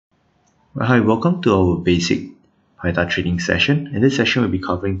Hi, welcome to our basic PYTHA trading session. In this session, we'll be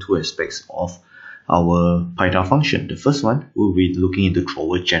covering two aspects of our PYTHA function. The first one, we'll be looking into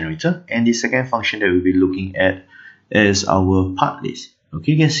drawer generator, and the second function that we'll be looking at is our part list.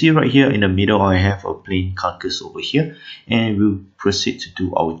 Okay, you can see right here in the middle, I have a plain carcass over here, and we'll proceed to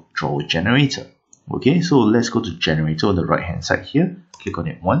do our drawer generator. Okay, so let's go to generator on the right hand side here. Click on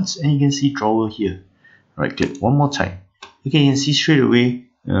it once, and you can see drawer here. Right click one more time. Okay, you can see straight away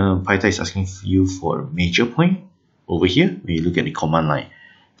PYTHA is asking you for a major point over here when you look at the command line.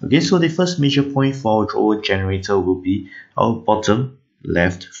 Okay, so the first major point for our drawer generator will be our bottom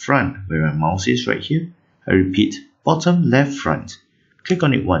left front, where my mouse is right here. I repeat, bottom left front. Click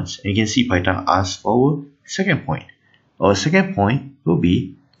on it once, and you can see PYTHA asks for our second point. Our second point will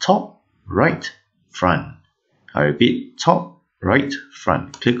be top right front. I repeat, top right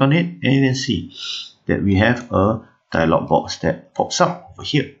front. Click on it, and you can see that we have a dialog box that pops up over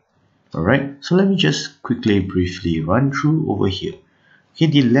here. Alright, so let me just briefly run through over here. Okay,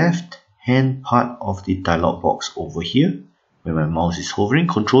 the left hand part of the dialog box over here, where my mouse is hovering,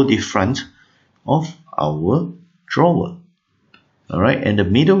 control the front of our drawer. Alright, and the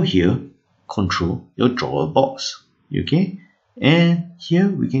middle here, control your drawer box. Okay, and here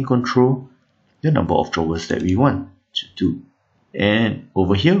we can control the number of drawers that we want to do. And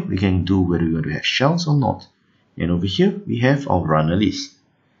over here, we can do whether we want to have shelves or not. And over here, we have our runner list.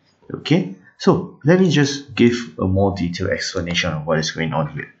 Okay, so let me just give a more detailed explanation of what is going on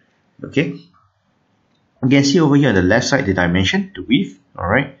here. Okay, you can see over here on the left side, the dimension, the width,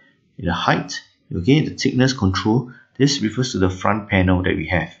 alright, the height, okay, the thickness control. This refers to the front panel that we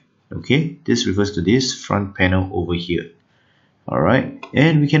have. Okay, this refers to this front panel over here. Alright,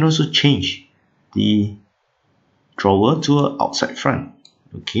 and we can also change the drawer to an outside front.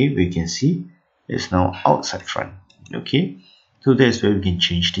 Okay, we can see it's now outside front. Okay, so that's where we can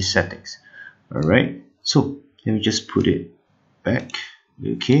change the settings. Alright, so let me just put it back.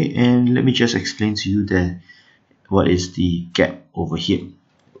 Okay, and let me just explain to you that what is the gap over here.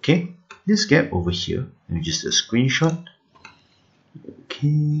 Okay, this gap over here, let me just do a screenshot.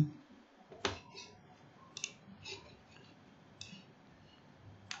 Okay,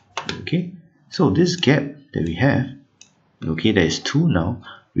 okay, so this gap that we have, okay, there is 2 now,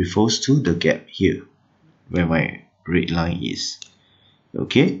 refers to the gap here where my red line is.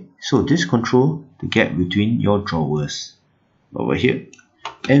 Okay, so this control the gap between your drawers over here,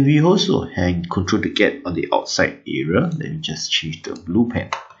 and we also control the gap on the outside area. Let me just change the blue pen.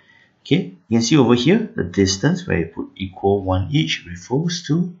 Okay, you can see over here the distance where I put equal 1 each refers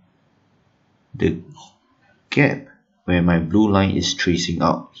to the gap where my blue line is tracing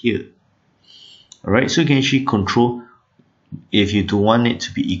out here. Alright, so you can actually control. If you do want it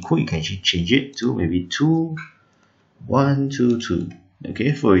to be equal, you can actually change it to maybe 2, 1, 2, 2.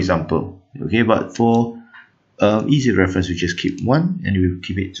 Okay, for example. Okay, but for easy reference, we just keep 1 and we'll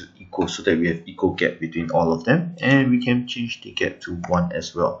keep it to equal so that we have equal gap between all of them, and we can change the gap to 1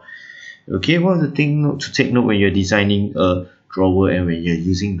 as well. Okay, one of the things to take note when you're designing a drawer and when you're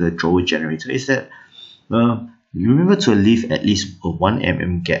using the drawer generator is that you remember to leave at least a 1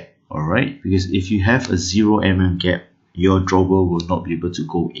 mm gap. Alright, because if you have a 0 mm gap, your drawer will not be able to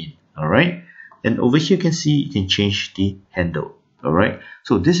go in. Alright, and over here you can see you can change the handle. Alright,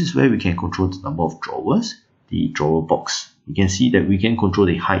 so this is where we can control the number of drawers, the drawer box. You can see that we can control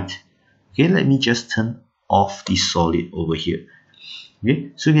the height. Okay, let me just turn off the solid over here.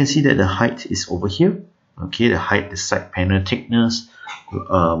 Okay, so you can see that the height is over here. Okay, the height, the side panel thickness,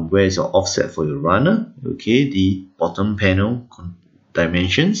 where is your offset for your runner. Okay, the bottom panel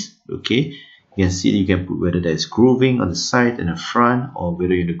dimensions. Okay, you can see you can put whether there's grooving on the side and the front, or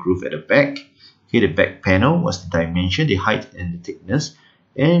whether you want to groove at the back. Okay, the back panel was the dimension, the height and the thickness,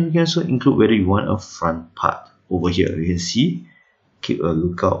 and we can also include whether you want a front part over here. You can see, keep a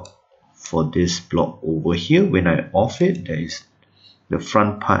lookout for this block over here. When I off it, there is the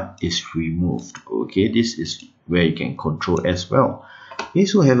front part is removed. Okay, this is where you can control as well. Okay,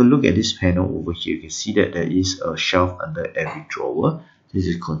 so have a look at this panel over here. You can see that there is a shelf under every drawer. This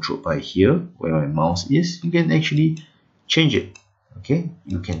is controlled by here where my mouse is. You can actually change it. Okay,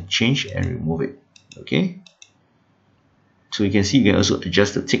 you can change and remove it. Okay, so you can see you can also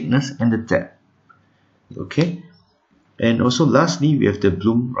adjust the thickness and the depth. Okay, and also lastly we have the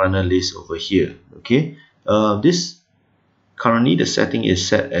bloom runner list over here. Okay, this currently the setting is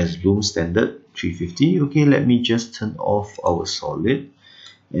set as bloom standard 350. Okay, let me just turn off our solid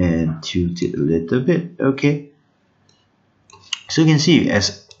and tilt it a little bit. Okay, so you can see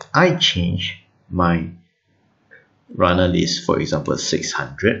as I change my runner list, for example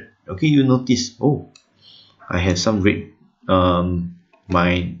 600, okay, you notice, oh, I have some red,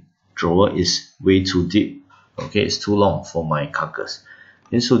 my drawer is way too deep. Okay, it's too long for my carcass.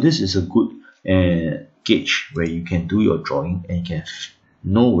 And so this is a good gauge where you can do your drawing and you can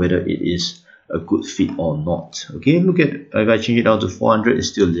know whether it is a good fit or not. Okay, look at, if I change it down to 400, it's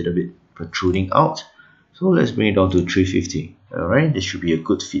still a little bit protruding out. So let's bring it down to 350. Alright, this should be a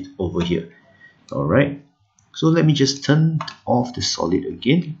good fit over here. Alright, so let me just turn off the solid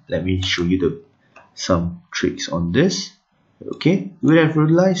again. Let me show you some tricks on this. Okay, you would have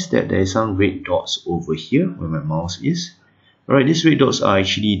realized that there is some red dots over here where my mouse is. Alright, these red dots are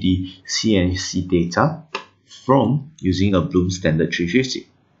actually the CNC data from using a Bloom Standard 350.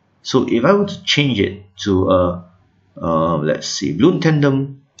 So if I were to change it to let's see, Bloom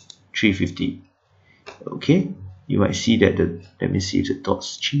Tandem 350, okay, you might see that let me see if the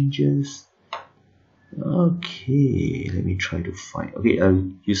dots changes. Okay, let me try to find. Okay, I'll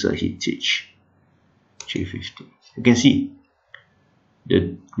use a heat gauge 350. You can see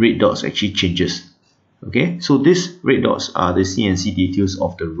the red dots actually changes. Okay, so these red dots are the CNC details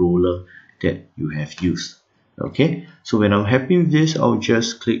of the roller that you have used. Okay, so when I'm happy with this, I'll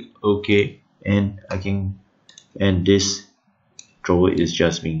just click OK, and this drawer is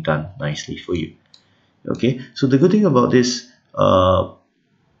just being done nicely for you. Okay, so the good thing about this drawer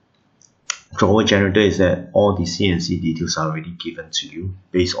generator is that all the CNC details are already given to you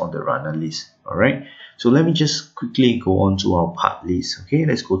based on the runner list. Alright, so let me just quickly go on to our part list. Okay,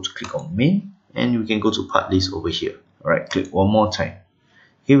 let's go to click on main, and we can go to part list over here. Alright, click one more time.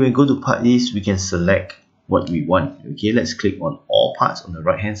 Okay, when we go to part list, we can select what we want. Okay, let's click on all parts on the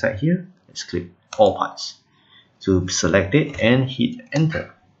right hand side here. Let's click all parts to select it and hit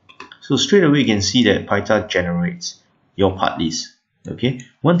enter. So straight away you can see that PYTHA generates your part list. Okay,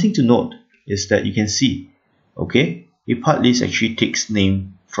 one thing to note is that you can see, okay, a part list actually takes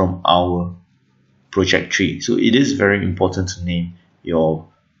name from our project tree. So it is very important to name your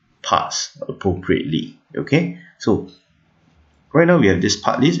parts appropriately. Okay, so right now we have this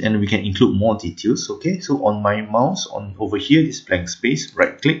part list and we can include more details. Okay, so on my mouse, on over here, this blank space,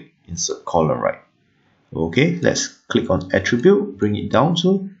 right click, insert column right. Okay, let's click on attribute, bring it down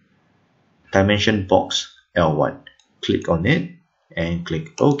to dimension box L1. Click on it and click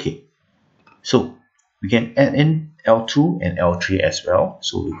OK. So we can add in L2 and L3 as well.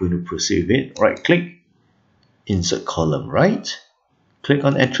 So we're going to proceed with it. Right click, insert column right. Click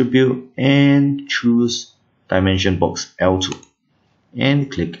on attribute and choose dimension box L2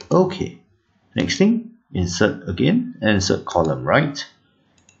 and click OK. Next thing, insert again and insert column right,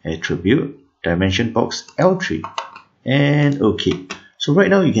 attribute, dimension box L3 and OK. So right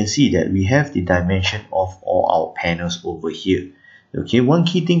now you can see that we have the dimension of all our panels over here. Okay, one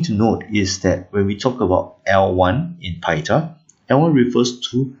key thing to note is that when we talk about L1 in PYTHA, L1 refers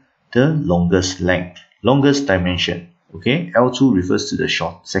to the longest length, longest dimension. Okay, L2 refers to the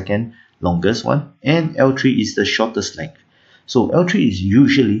second longest one, and L3 is the shortest length. So L3 is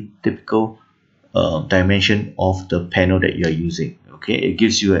usually typical dimension of the panel that you are using. Okay, it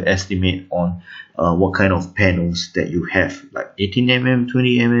gives you an estimate on what kind of panels that you have, like 18mm,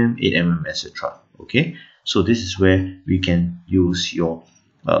 20mm, 8mm, etc. Okay, so this is where we can use your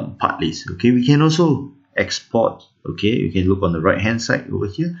part list. Okay, we can also export. Okay, you can look on the right hand side over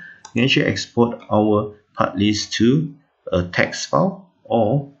here. You can actually export our part list to a text file,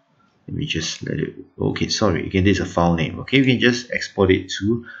 or let me just let it. Okay, sorry. Again, this is a file name. Okay, we can just export it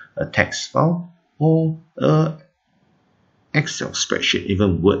to a text file or a Excel spreadsheet,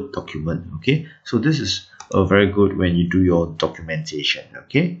 even Word document. Okay, so this is very good when you do your documentation.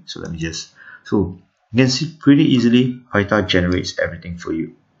 Okay, so let me just, so you can see pretty easily PYTHA generates everything for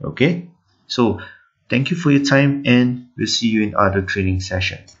you. Okay, so thank you for your time and we'll see you in other training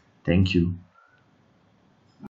session. Thank you.